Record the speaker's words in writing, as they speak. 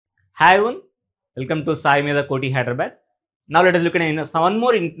Hi everyone, welcome to SAIMEDHA KOTI Hyderabad. Now let us look at one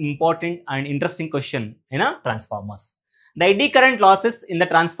more important and interesting question in transformers. The eddy current losses in the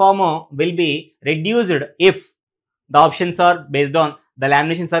transformer will be reduced if the options are based on the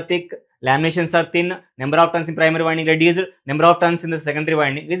laminations are thick, laminations are thin, number of turns in primary winding reduced, number of turns in the secondary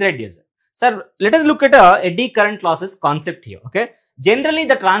winding is reduced. Sir, let us look at eddy current losses concept here. Okay, generally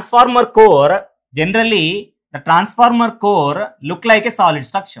the transformer core look like a solid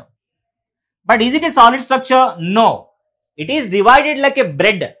structure. But is it a solid structure? No. It is divided like a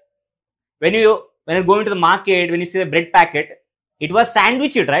bread. When you go into the market, when you see the bread packet, it was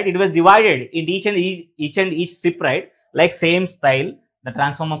sandwiched, right? It was divided in each strip, right? Like same style, the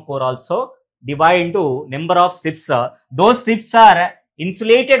transformer core also divide into number of strips. Those strips are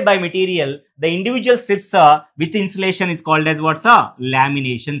insulated by material. The individual strips with insulation is called as what's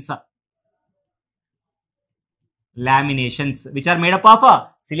laminations. Laminations, which are made up of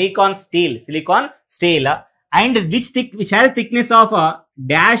silicon steel, and which has a thickness of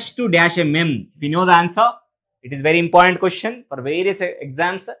dash to dash mm. If you know the answer, it is very important question for various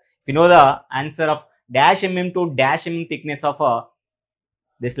exams. If you know the answer of dash mm to dash mm thickness of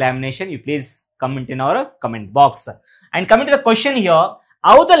this lamination, you please comment in our comment box. And coming to the question here,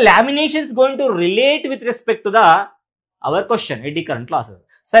 how the lamination is going to relate with respect to our question, eddy current losses.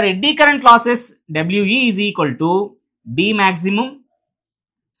 Sir, eddy current losses WE is equal to B maximum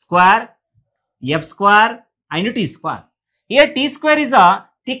square F square and T square. Here T square is a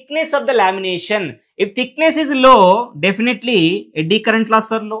thickness of the lamination. If thickness is low, definitely eddy current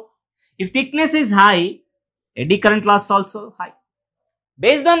loss are low. If thickness is high, eddy current loss also high.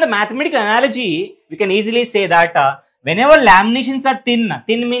 Based on the mathematical analogy, we can easily say that whenever laminations are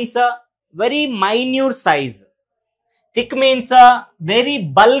thin means a very minute size. Thick means a very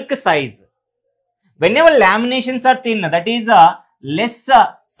bulk size. Whenever laminations are thin, that is a less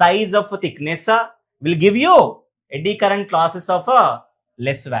size of thickness will give you eddy current losses of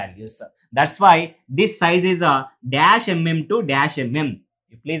less values. That's why this size is a dash mm to dash mm.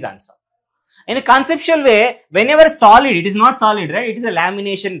 You please answer. In a conceptual way, whenever solid, it is not solid, right? It is a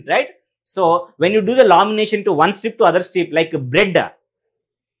lamination, right? So when you do the lamination to one strip to other strip like bread,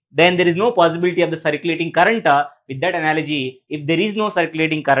 then there is no possibility of the circulating current. With that analogy, if there is no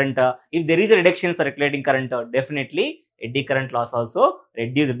circulating current, if there is a reduction in circulating current, definitely eddy current loss also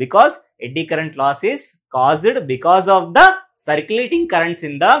reduced, because eddy current loss is caused because of the circulating currents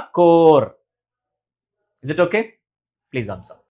in the core. Is it okay? Please answer.